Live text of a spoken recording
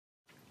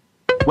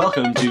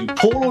Welcome to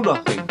Paul or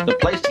Nothing, the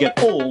place to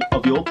get all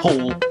of your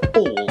Paul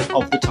all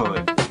of the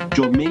time.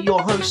 Join me,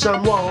 your host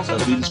Sam Wiles,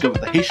 as we discover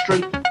the history,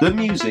 the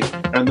music,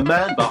 and the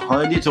man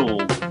behind it all,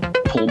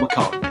 Paul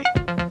McCartney.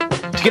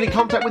 To get in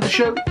contact with the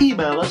show,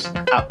 email us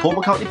at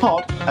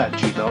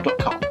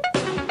paulmccartneypod@gmail.com.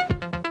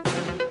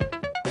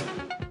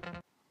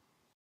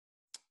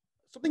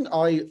 Something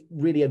I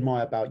really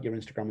admire about your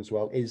Instagram as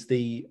well is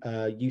the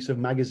use of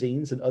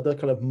magazines and other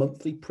kind of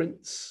monthly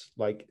prints.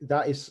 Like,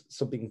 that is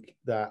something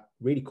that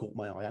really caught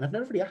my eye. And I've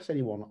never really asked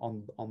anyone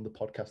on the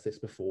podcast this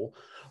before.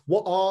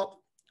 What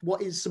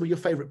is some of your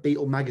favorite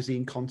Beatle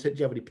magazine content? Do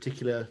you have any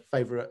particular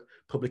favorite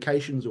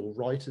publications or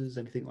writers,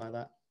 anything like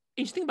that?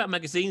 Interesting about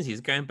magazines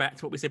is, going back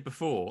to what we said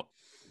before,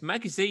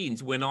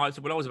 magazines, when I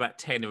was about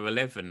 10 or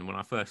 11, when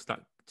I first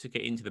started to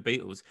get into the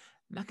Beatles,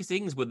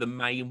 magazines were the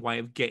main way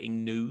of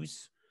getting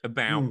news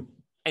about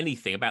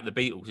anything about the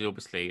Beatles,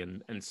 obviously,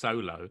 and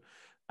solo,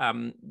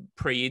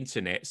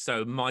 pre-internet.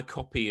 So my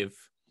copy of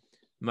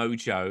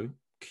Mojo,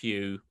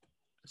 Q,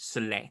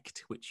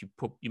 Select, which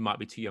you might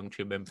be too young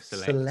to remember.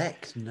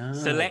 Select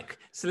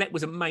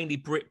was a mainly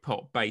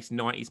Britpop-based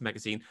 90s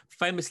magazine.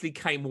 Famously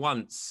came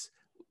once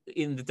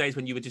in the days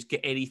when you would just get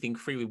anything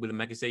free with a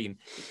magazine.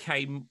 It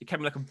came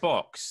in like a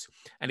box,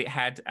 and it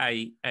had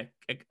a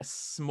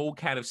small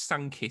can of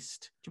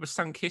Sunkist. Do you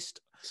remember Sunkist?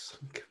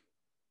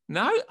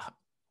 No.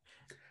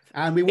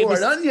 And we wore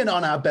an onion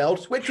on our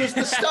belts, which was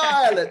the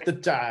style at the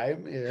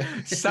time. Yeah.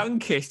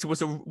 Sunkist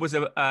was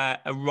a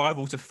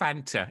rival to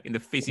Fanta in the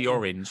fizzy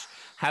orange.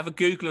 Have a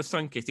Google of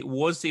Sunkist. It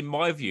was, in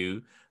my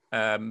view,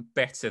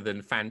 better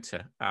than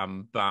Fanta.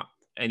 But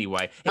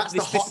anyway, that's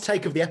the hot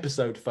take of the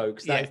episode,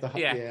 folks. That is the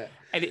hot, yeah.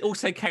 And it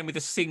also came with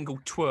a single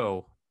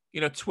twirl. You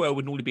know, twirl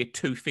would normally be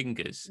 2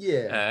 fingers.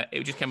 Yeah.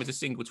 It just came with a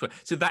single twirl.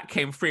 So that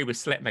came free with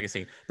Select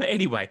magazine. But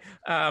anyway,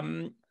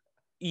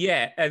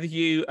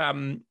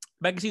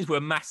 magazines were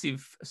a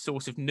massive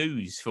source of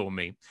news for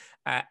me.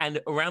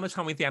 And around the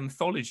time of the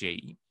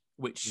anthology,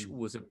 which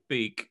was a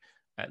big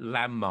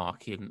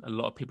landmark in a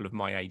lot of people of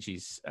my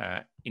age's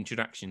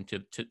introduction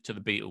to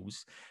the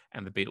Beatles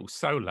and the Beatles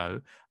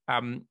solo,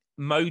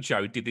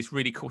 Mojo did this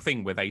really cool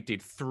thing where they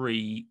did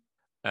 3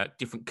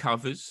 different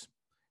covers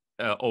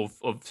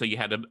so you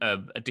had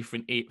a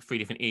different 3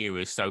 different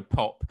eras, so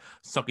pop,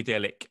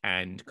 psychedelic,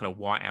 and kind of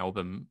white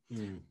album.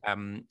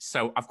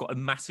 So I've got a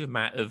massive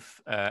amount of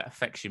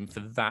affection for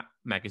that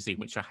magazine,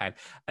 which I had.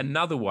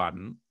 Another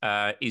one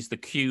is the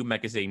Q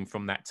magazine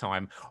from that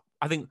time.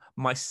 I think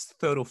my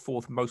 3rd or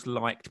 4th most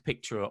liked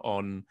picture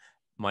on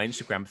my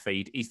Instagram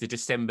feed is the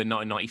December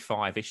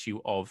 1995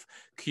 issue of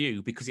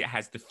Q, because it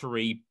has the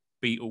 3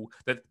 Beatle,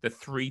 the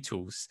 3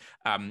 tools,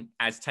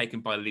 as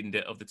taken by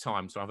Linda of the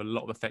time. So I have a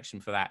lot of affection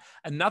for that.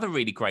 Another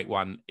really great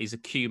one is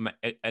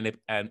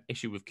an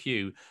issue of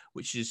Q,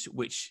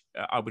 which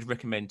I would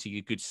recommend to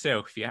your good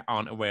self if you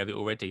aren't aware of it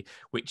already,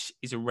 which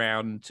is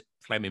around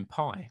Flaming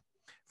Pie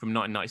from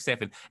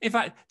 1997. In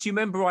fact, do you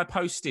remember I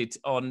posted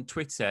on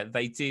Twitter,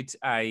 they did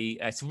a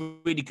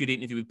really good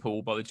interview with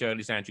Paul by the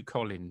journalist Andrew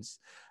Collins,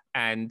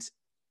 and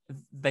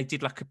they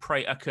did like a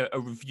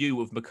review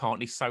of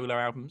McCartney's solo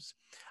albums.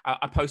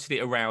 I posted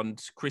it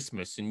around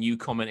Christmas, and you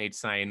commented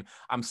saying,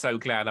 "I'm so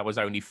glad I was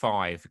only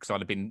 5 because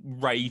I'd have been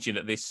raging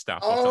at this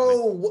stuff."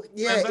 Oh,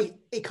 yeah,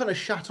 it kind of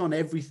shat on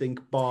everything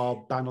bar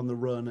Band on the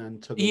Run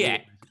and Tug of War.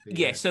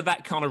 Yeah. So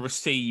that kind of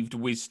received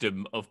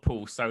wisdom of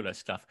Paul's solo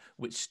stuff,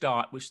 which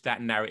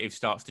that narrative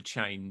starts to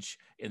change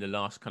in the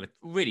last kind of,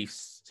 really,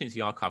 since the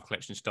archive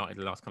collection started,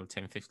 the last kind of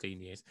 10, 15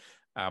 years.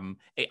 I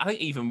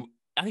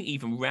think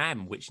even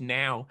Ram, which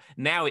now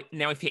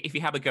if you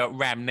have a go at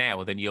Ram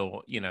now, then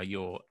you're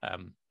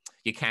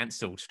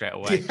cancelled straight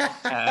away.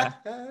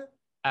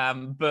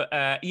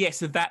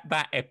 So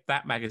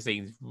that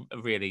magazine's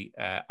really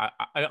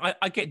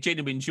I get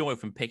genuine joy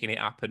from picking it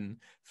up and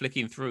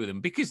flicking through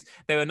them, because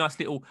they're a nice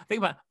little thing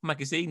about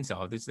magazines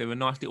they're a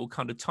nice little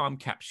kind of time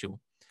capsule.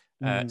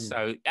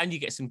 So, and you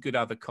get some good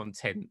other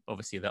content,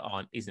 obviously, that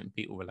isn't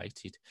Beatle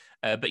related.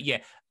 But yeah,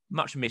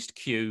 much missed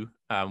Q,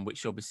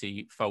 which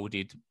obviously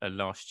folded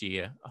last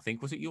year. I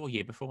think, was it your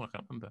year before? I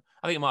can't remember.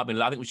 I think it might have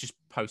been. I think it was just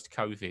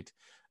post-COVID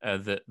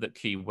that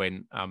Q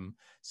went.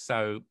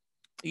 So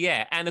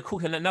yeah, and of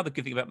course, another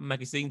good thing about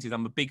magazines is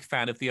I'm a big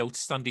fan of the old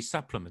Sunday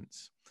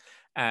supplements.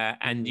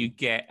 And you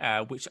get,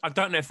 which I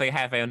don't know if they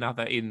have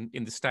another in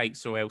the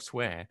States or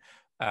elsewhere,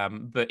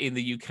 but in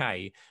the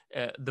UK,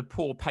 the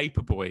poor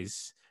paper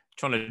boys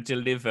trying to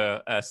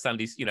deliver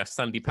Sunday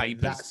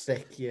papers. That's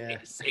thick, yeah.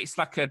 It's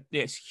like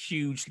it's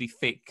hugely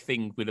thick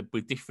thing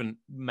with different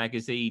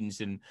magazines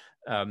and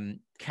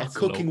catalogs. A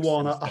cooking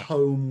one, a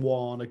home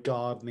one, a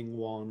gardening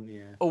one,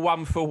 yeah. Or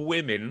one for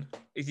women.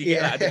 You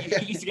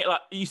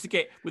used to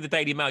get with the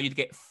Daily Mail, you'd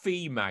get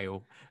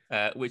female,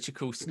 which of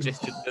course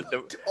suggested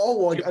that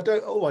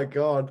oh my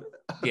God.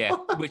 Yeah,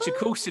 which of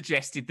course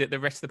suggested that the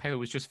rest of the paper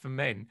was just for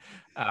men.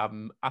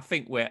 I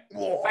think we're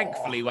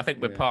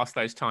past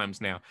those times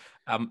now.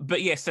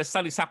 But yes, so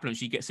Sunday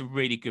supplements, you get some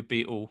really good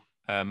Beatle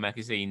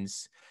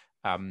magazines.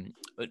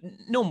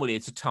 Normally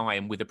it's a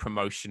time with a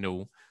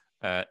promotional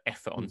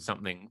effort on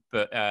something,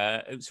 but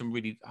some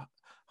really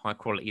high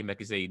quality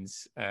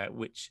magazines,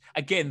 which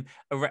again,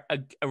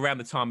 around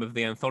the time of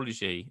the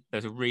anthology,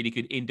 there's a really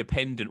good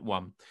independent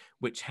one,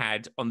 which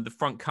had on the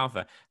front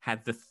cover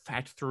had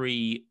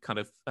three kind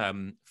of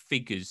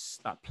figures,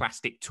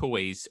 plastic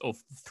toys of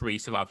the three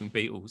surviving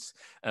Beatles,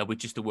 with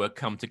just the word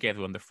 "come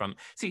together" on the front.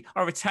 See,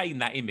 I retain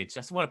that image.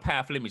 That's what a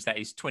powerful image that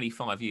is.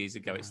 25 years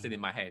ago, it's still in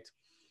my head.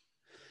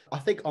 I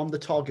think I'm the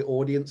target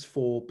audience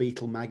for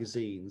Beatle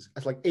magazines.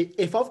 It's like,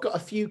 if I've got a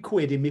few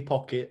quid in my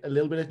pocket, a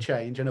little bit of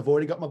change, and I've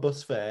already got my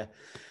bus fare,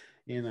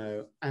 you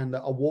know, and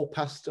I walk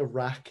past a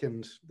rack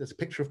and there's a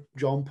picture of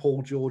John,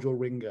 Paul, George, or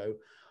Ringo,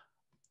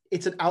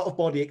 it's an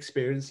out-of-body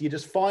experience. You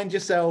just find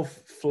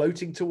yourself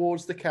floating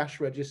towards the cash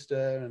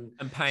register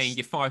and paying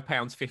your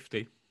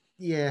 £5.50.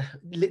 Yeah,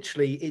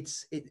 literally,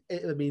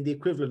 I mean, the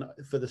equivalent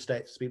for the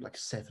States has been like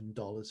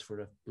 $7 for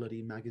a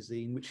bloody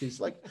magazine, which is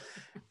like,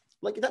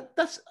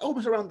 that's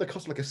almost around the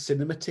cost of like a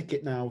cinema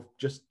ticket now.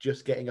 Just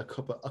getting a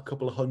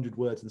couple of hundred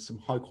words and some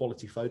high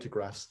quality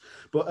photographs.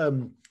 But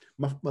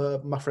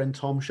my friend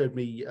Tom showed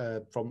me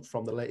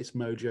from the latest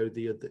Mojo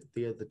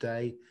the other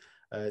day.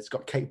 It's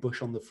got Kate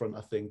Bush on the front,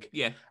 I think.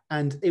 Yeah,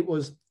 and it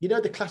was, you know,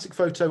 the classic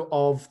photo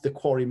of the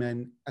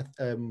Quarrymen,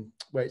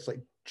 where it's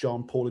like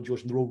John, Paul, and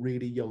George, and they're all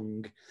really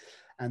young.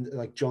 And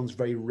like John's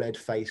very red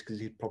face because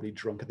he's probably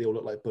drunk, and they all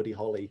look like Buddy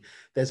Holly.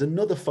 There's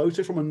another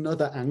photo from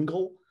another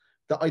angle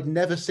that I'd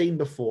never seen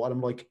before. And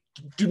I'm like,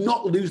 do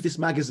not lose this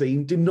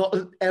magazine. Do not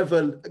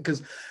ever,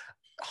 because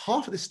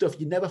half of this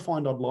stuff you never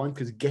find online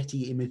because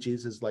Getty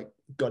Images has like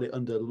got it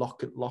under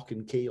lock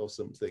and key or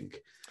something.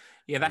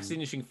 Yeah, that's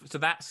interesting. So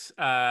that's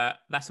a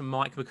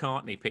Mike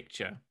McCartney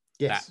picture.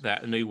 Yes.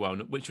 That new one,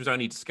 which was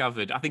only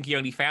discovered. I think he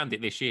only found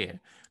it this year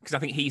because I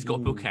think he's got a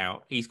book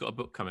out. He's got a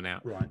book coming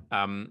out. Right.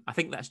 I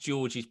think that's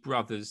George's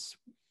brother's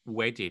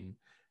wedding,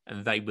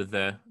 and they were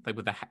the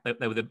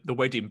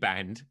wedding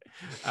band.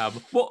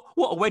 What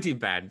a wedding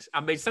band!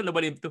 I mean, some of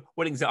the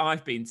weddings that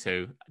I've been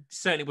to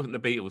certainly wasn't the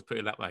Beatles, put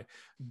it that way.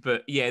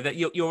 But yeah,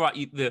 you're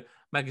right. The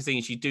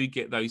magazines, you do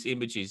get those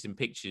images and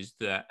pictures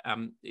that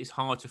it's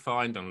hard to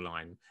find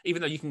online,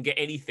 even though you can get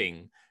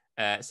anything.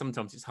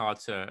 Sometimes it's hard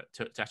to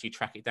actually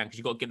track it down because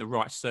you've got to get the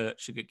right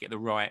search, you get the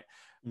right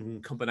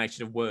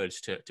combination of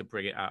words to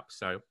bring it up.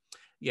 So,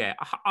 yeah,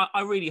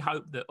 I really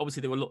hope that,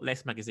 obviously there were a lot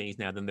less magazines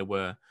now than there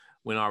were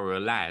when I were a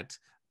lad,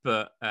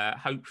 but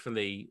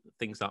hopefully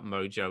things like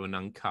Mojo and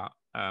Uncut,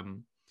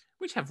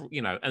 which have,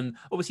 you know, and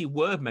obviously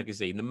Word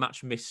Magazine, the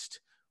much missed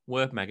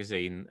Word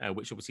Magazine,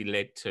 which obviously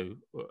led to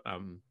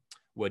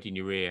Word in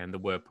Your Ear and the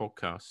Word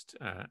podcast.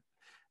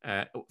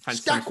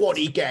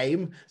 Stackwaddy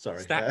game.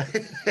 Sorry.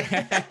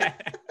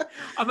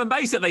 I'm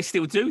amazed that they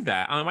still do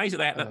that. I'm amazed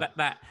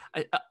that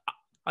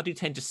I do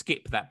tend to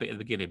skip that bit at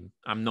the beginning.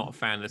 I'm not a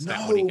fan of the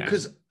Stackwaddy game. No,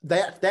 because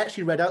they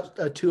actually read out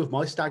two of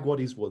my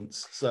Stagwaddies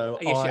once. So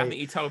yes, I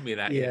think you told me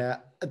that. Yeah,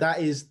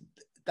 that is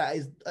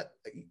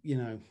you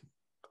know,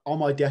 on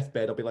my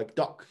deathbed, I'll be like,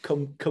 Doc,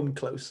 come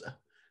closer,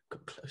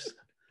 come closer.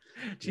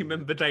 Do you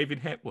remember David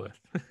Hepworth?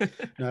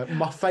 No,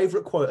 my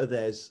favourite quote of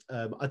theirs,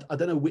 I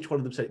don't know which one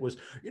of them said it, was,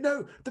 you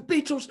know, the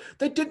Beatles,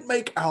 they didn't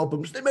make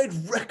albums, they made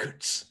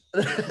records.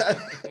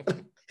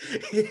 I'm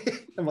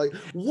like,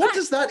 what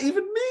does that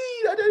even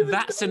mean? I don't even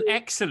That's know. an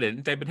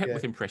excellent David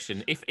Hepworth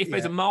impression. If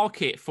there's a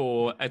market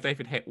for a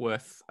David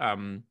Hepworth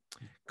kind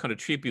of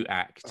tribute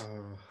act,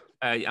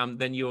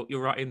 then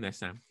you're right in there,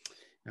 Sam.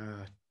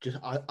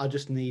 I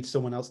just need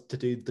someone else to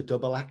do the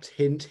double act.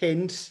 Hint.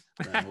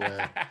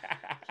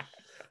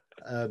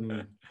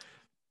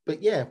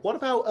 But yeah, what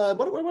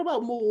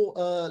about more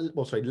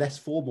less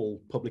formal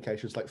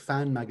publications like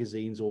fan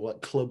magazines or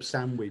like Club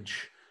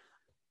Sandwich?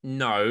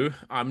 No,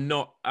 I'm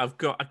not.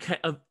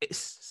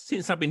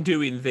 Since I've been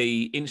doing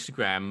the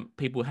Instagram,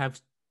 people have,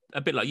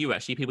 a bit like you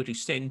actually, people do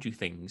send you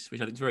things, which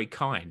I think is very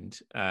kind,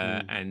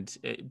 and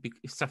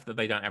it's stuff that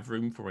they don't have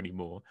room for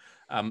anymore.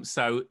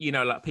 So, you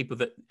know, like people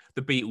that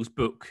the Beatles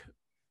book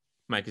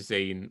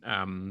magazine,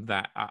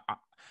 that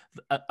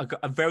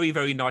a very,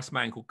 very nice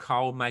man called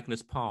Carl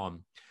Magnus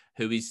Palm,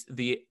 who is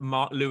the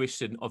Mark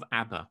Lewison of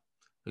ABBA.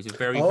 He's a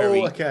very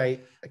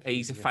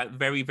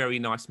very, very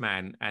nice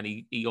man, and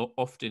he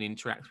often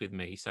interacts with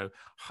me. So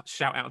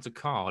shout out to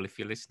Carl if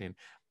you're listening.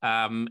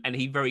 And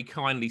he very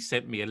kindly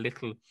sent me a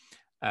little,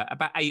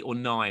 about 8 or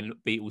 9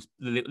 Beatles,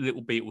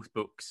 little Beatles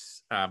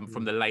books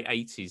from the late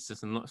 80s.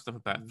 There's a lot of stuff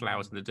about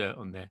Flowers in the Dirt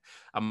on there.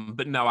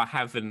 But no, I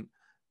haven't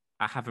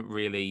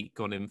really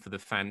gone in for the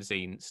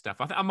fanzine stuff.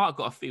 I might have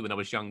got a feel when I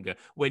was younger,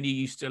 when you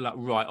used to like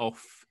write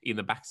off in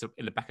the back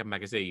of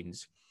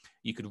magazines,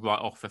 you could write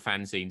off for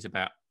fanzines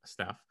about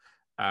stuff.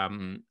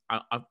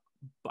 But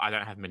I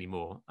don't have many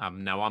more.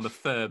 No, I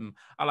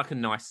like a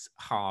nice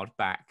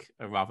hardback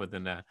rather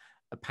than a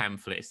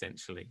pamphlet,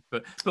 essentially.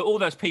 But all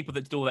those people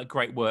that do all that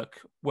great work,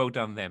 well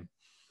done them.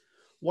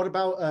 What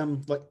about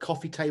like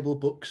coffee table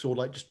books or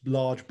like just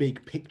large,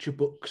 big picture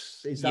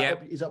books? Is that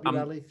up your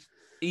alley?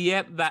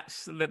 Yeah,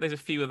 there's a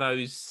few of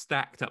those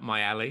stacked up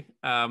my alley.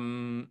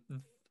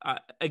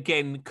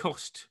 Again,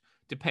 cost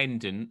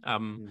dependent,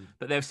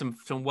 but there's some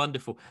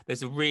wonderful.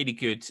 There's a really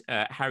good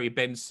Harry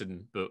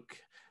Benson book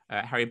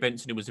Harry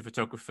Benson, who was a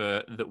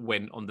photographer that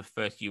went on the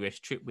first US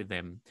trip with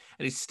them,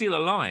 and he's still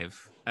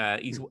alive. I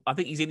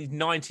think he's in his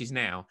 90s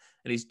now,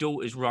 and his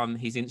daughters run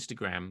his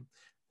Instagram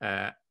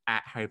at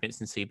Harry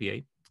Benson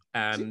CBE.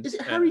 Is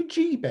it Harry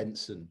G.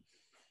 Benson?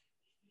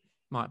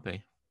 Might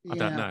be. Yeah, I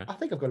don't know. I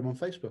think I've got him on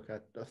Facebook.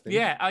 I think.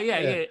 Yeah. Oh,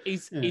 yeah.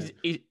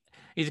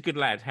 He's a good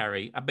lad,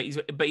 Harry. But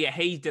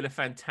he did a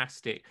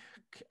fantastic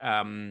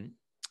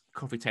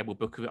coffee table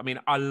book. I mean,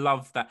 I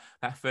love that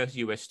first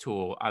US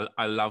tour.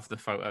 I love the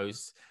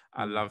photos.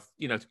 I love,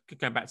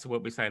 going back to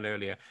what we were saying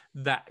earlier,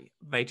 that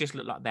they just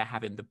look like they're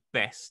having the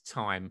best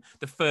time.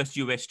 The first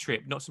US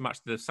trip, not so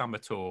much the summer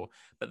tour,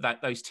 but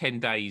those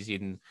 10 days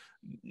in,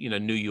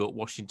 New York,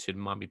 Washington,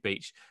 Miami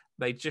Beach,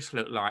 they just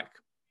look like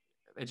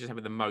they're just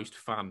having the most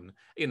fun,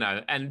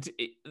 and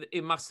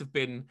it must have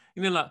been,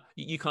 like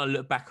you kind of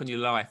look back on your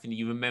life and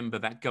you remember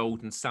that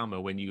golden summer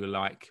when you were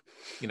like,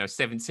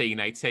 17,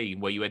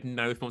 18, where you had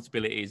no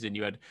responsibilities and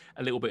you had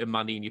a little bit of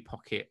money in your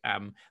pocket.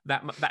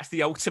 That's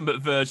the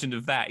ultimate version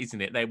of that,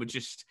 isn't it? They were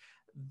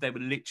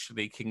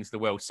literally kings of the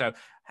world. So,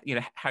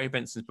 Harry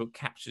Benson's book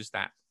captures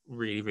that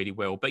really, really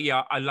well. But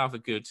yeah, I love a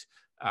good,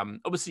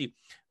 obviously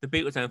the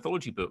Beatles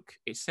anthology book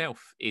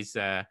itself is,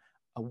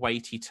 a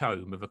weighty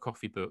tome of a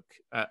coffee book.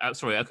 A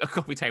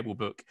coffee table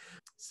book.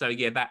 So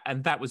yeah,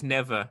 that was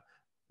never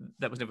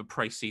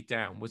priced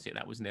down, was it?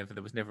 There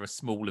was never a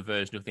smaller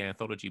version of the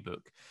anthology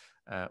book,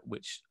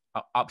 which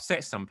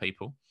upsets some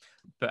people.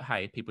 But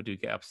hey, people do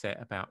get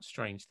upset about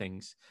strange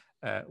things.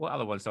 What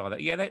other ones are there?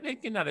 Yeah,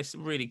 there's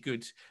some really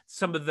good.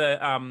 Some of the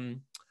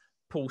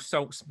Paul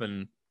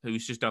Saltzman,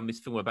 who's just done this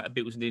film about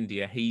Beatles in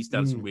India, he's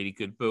done some really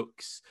good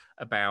books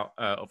about,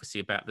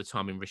 obviously, about the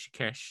time in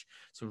Rishikesh.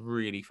 Some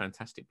really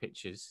fantastic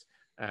pictures.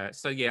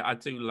 So yeah, I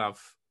do love,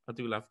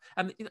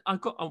 and I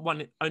got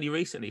one only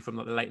recently from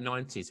like the late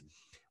 90s,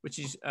 which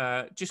is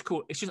just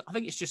called. I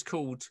think it's just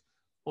called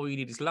All You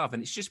Need Is Love,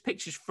 and it's just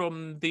pictures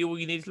from the All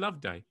You Need Is Love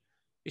day.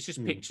 It's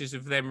just pictures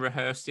of them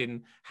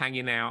rehearsing,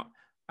 hanging out.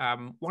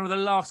 One of the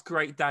last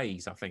great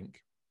days, I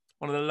think.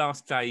 One of the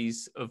last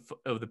days of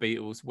the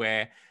Beatles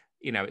where,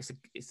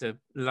 it's a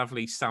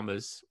lovely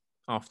summer's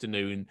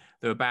afternoon.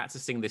 They're about to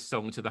sing this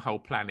song to the whole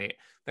planet.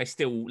 They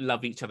still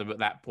love each other at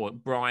that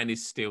point. Brian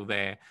is still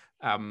there.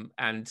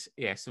 And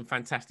yeah, some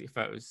fantastic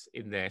photos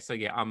in there. So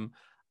yeah, I'm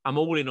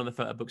all in on the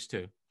photo books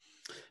too.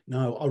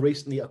 No, I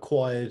recently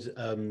acquired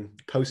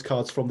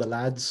postcards from the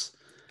lads.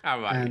 All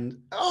right. And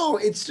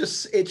it's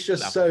just lovely.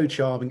 So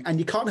charming, and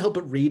you can't help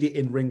but read it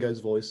in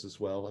Ringo's voice as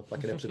well,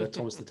 like an episode of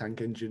Thomas the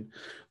Tank Engine.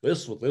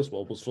 This one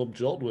was from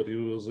John when he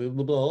was in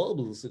the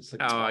bubbles. It's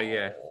like,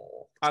 yeah,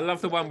 I love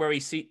the one where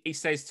he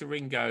says to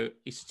Ringo,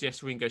 he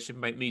suggests Ringo should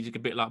make music a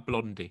bit like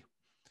Blondie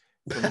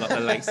from like the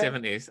late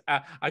 70s.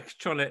 I'm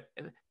trying to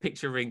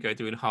picture Ringo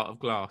doing Heart of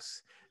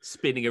Glass,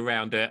 spinning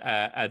around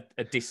a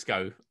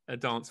disco, a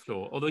dance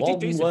floor. Although he did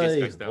do some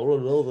disco stuff. Or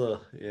another,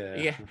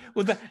 yeah.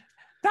 Well,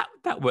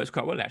 that works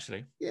quite well,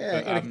 actually.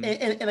 Yeah, but,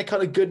 in a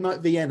kind of Goodnight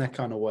Vienna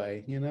kind of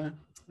way,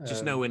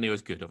 Just nowhere near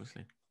as good,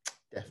 obviously.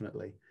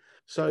 Definitely.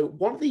 So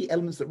one of the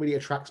elements that really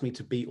attracts me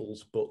to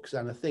Beatles books,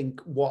 and I think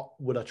what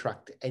would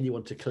attract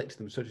anyone to collect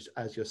them, such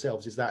as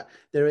yourselves, is that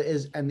there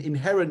is an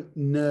inherent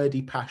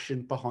nerdy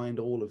passion behind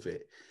all of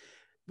it.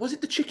 Was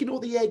it the chicken or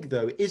the egg,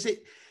 though? Is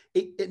it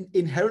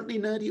inherently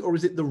nerdy, or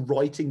is it the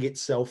writing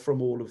itself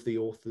from all of the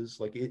authors?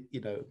 Like,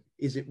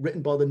 is it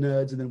written by the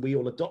nerds and then we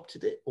all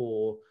adopted it,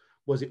 or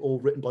was it all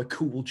written by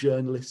cool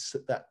journalists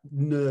that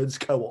nerds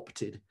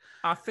co-opted?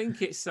 I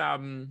think it's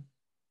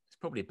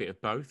probably a bit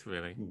of both,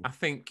 really. I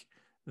think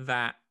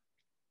that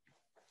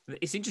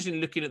it's interesting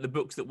looking at the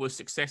books that were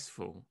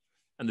successful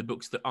and the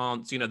books that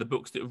aren't, the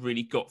books that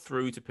really got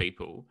through to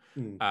people.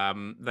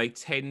 They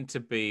tend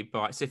to be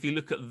so if you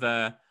look at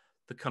the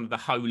kind of the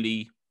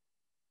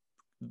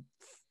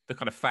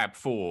kind of Fab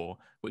Four,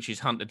 which is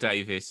Hunter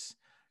Davis,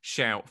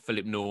 Shout,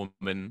 Philip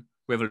Norman,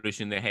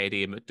 Revolution in Their Head,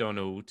 Ian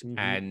MacDonald,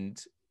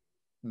 and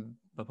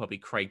probably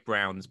Craig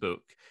Brown's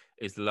book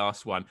is the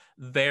last one.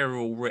 They're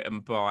all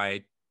written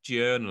by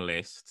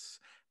journalists,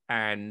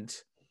 and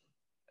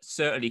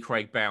certainly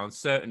Craig Brown,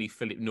 certainly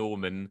Philip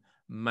Norman,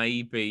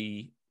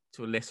 maybe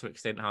to a lesser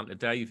extent Hunter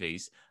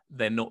Davies.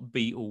 They're not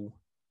Beatle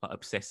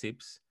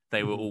obsessives.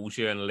 They were all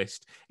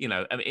journalists.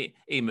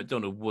 Ian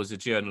MacDonald was a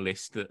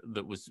journalist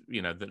that was,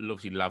 that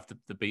obviously loved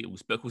the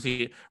Beatles. But of course,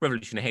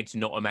 Revolution Ahead's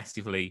not a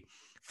massively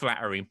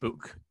flattering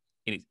book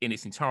in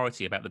its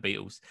entirety about the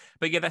Beatles.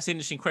 But yeah, that's an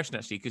interesting question,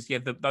 actually, because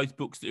those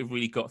books that have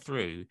really got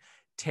through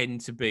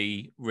tend to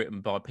be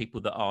written by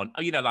people that aren't,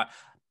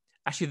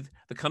 actually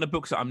the kind of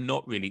books that I'm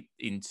not really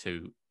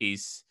into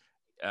is,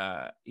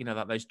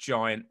 like those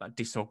giant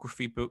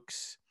discography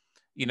books,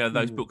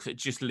 those books that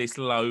just list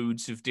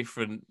loads of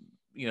different,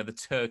 the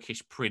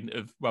Turkish print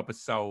of Rubber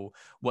Soul.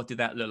 What did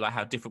that look like?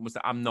 How different was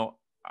that?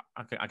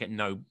 I get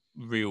no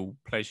real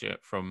pleasure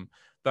from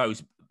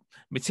those.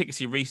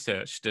 Meticulously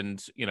researched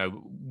and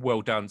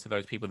well done to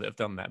those people that have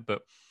done that.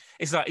 But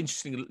it's like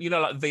interesting,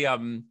 like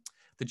the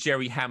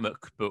Jerry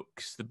Hammock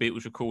books, the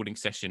Beatles recording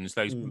sessions,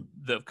 those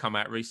that have come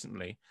out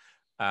recently.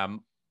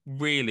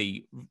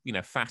 Really,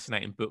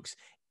 fascinating books.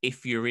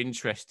 if you're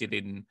interested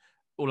in,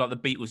 or like the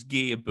Beatles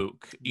gear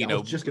book, you know, I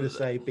was just going to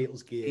say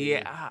Beatles gear.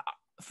 Yeah,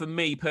 for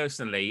me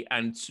personally,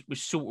 and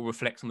which sort of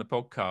reflects on the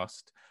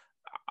podcast,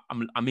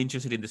 I'm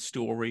interested in the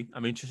story.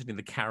 I'm interested in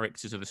the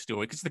characters of the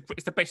story because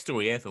it's the best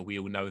story ever. We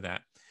all know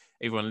that.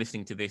 Everyone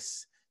listening to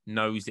this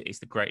knows that it's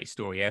the greatest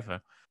story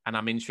ever, and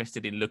I'm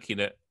interested in looking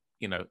at,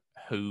 you know,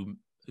 who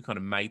kind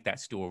of made that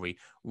story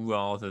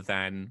rather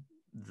than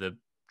the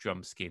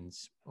drum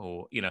skins,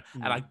 or, you know.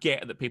 And I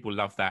get that people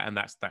love that, and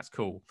that's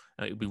cool.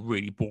 And it would be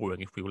really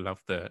boring if people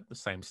loved the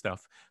same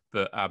stuff.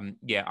 But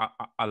yeah,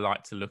 I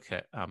like to look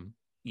at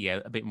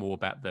a bit more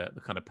about the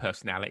kind of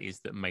personalities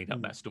that made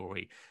up that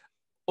story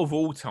of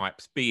all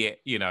types. Be it,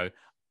 you know,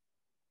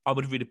 I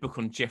would read a book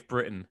on Jeff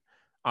Britton.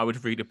 I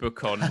would read a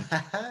book on. Do you know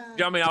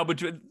what I mean? I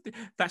would.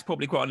 That's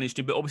probably quite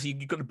uninteresting. But obviously,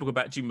 you've got a book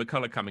about Jim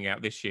McCullough coming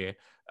out this year.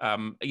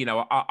 You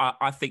know,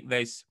 I think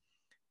there's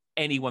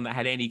anyone that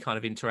had any kind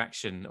of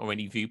interaction or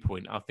any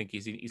viewpoint, I think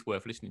is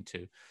worth listening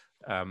to.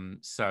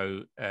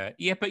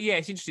 Yeah, but yeah,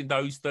 it's interesting.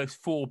 Those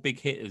 4 big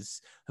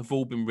hitters have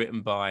all been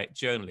written by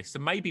journalists. So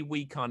maybe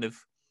we kind of,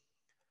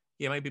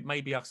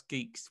 maybe us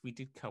geeks, we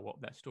did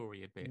co-opt that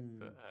story a bit,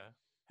 but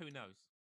who knows?